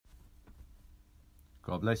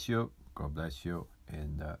God bless you. God bless you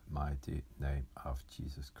in the mighty name of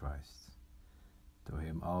Jesus Christ. To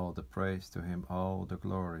him all the praise, to him all the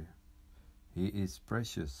glory. He is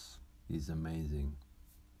precious. He is amazing.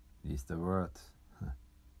 He is the Word.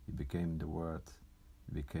 He became the Word.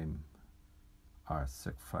 He became our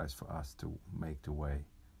sacrifice for us to make the way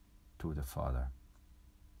to the Father.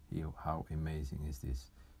 How amazing is this?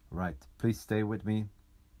 Right, please stay with me.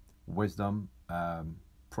 Wisdom,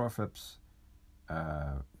 Proverbs.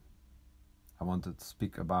 I wanted to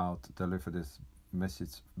speak about, deliver this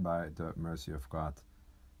message by the mercy of God.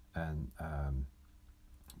 And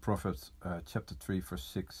Proverbs chapter 3 verse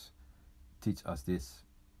 6 teach us this.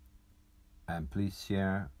 And please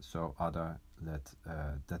share so other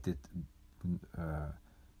that it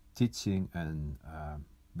teaching and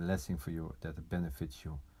blessing for you, that it benefits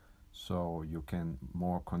you, so you can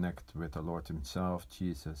more connect with the Lord himself,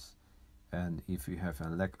 Jesus. And if you have a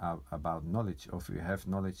lack about knowledge, or if you have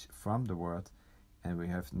knowledge from the Word and we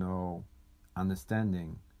have no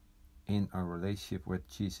understanding in our relationship with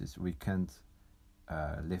Jesus, we can't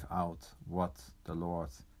live out what the Lord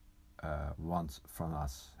wants from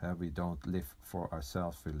us. We don't live for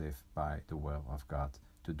ourselves, we live by the will of God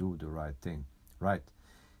to do the right thing. Right.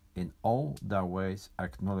 In all thy ways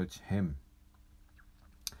acknowledge him.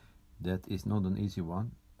 That is not an easy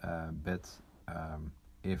one, but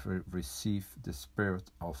if we receive the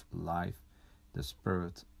Spirit of life, the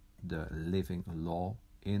Spirit, the living law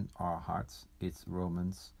in our hearts, it's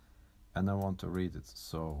Romans, and I want to read it,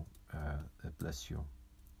 so bless you.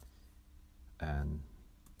 And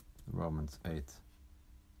Romans 8,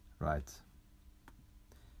 right?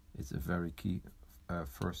 It's a very key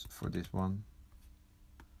verse for this one.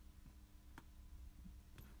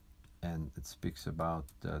 And it speaks about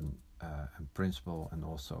the principle, and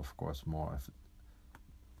also, of course, more of.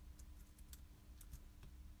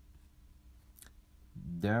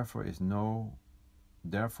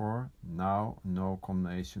 Therefore now no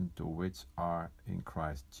condemnation to which are in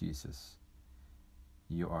Christ Jesus.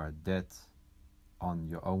 You are dead on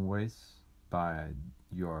your own ways by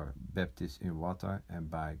your baptism in water and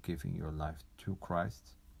by giving your life to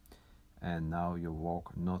Christ. And now you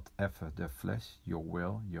walk not after the flesh, your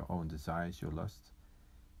will, your own desires, your lust,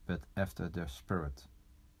 but after the Spirit.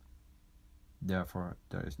 Therefore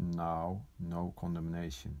there is now no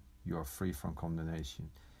condemnation. You are free from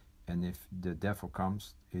condemnation. And if the devil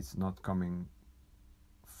comes, it's not coming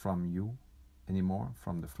from you anymore,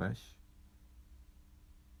 from the flesh.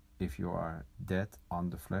 If you are dead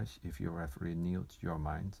on the flesh, if you have renewed your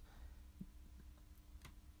mind,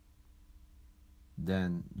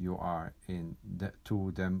 then you are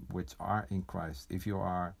to them which are in Christ. If you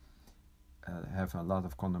are have a lot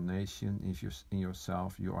of condemnation, if you in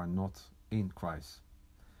yourself, you are not in Christ.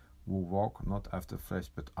 Who walk not after the flesh,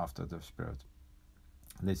 but after the Spirit.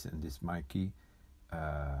 Listen, this is my key,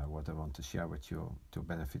 what I want to share with you to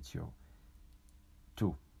benefit you.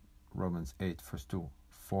 2, Romans 8 verse 2.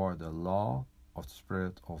 For the law of the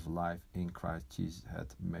Spirit of life in Christ Jesus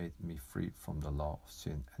hath made me free from the law of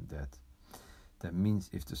sin and death. That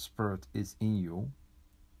means if the Spirit is in you,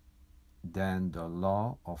 then the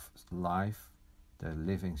law of life, the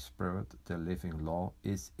living Spirit, the living law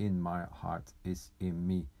is in my heart, is in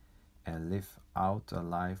me, and live out a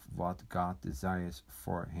life what God desires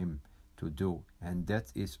for him to do. And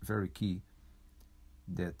that is very key,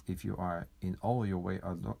 that if you are in all your way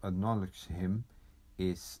acknowledge him,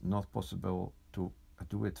 is not possible to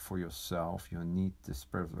do it for yourself. You need the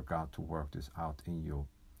Spirit of God to work this out in you.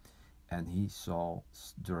 And he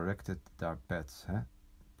directed their paths.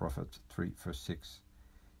 Proverbs 3 verse 6.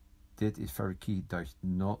 That is very key. That is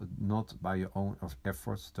not by your own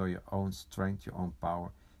efforts, to your own strength, your own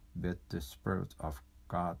power, but the Spirit of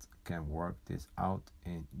God can work this out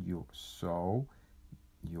in you. So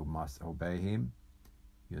you must obey him.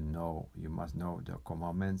 You must know the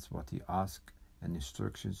commandments, what he asks, and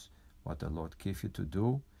instructions, what the Lord gives you to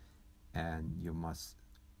do. And you must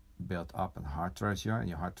build up a heart treasure, and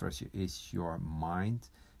your heart treasure is your mind.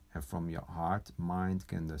 And from your mind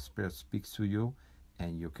can the Spirit speak to you,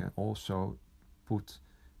 and you can also put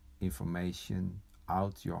information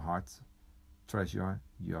out your heart treasure,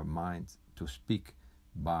 your mind, to speak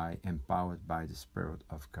empowered by the Spirit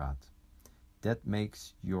of God. That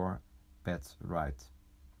makes your path right.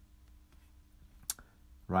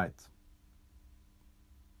 Right.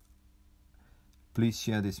 Please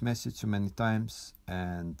share this message so many times,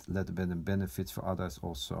 and let it be a benefit for others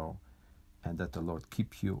also, and that the Lord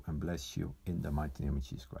keep you and bless you in the mighty name of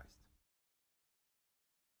Jesus Christ.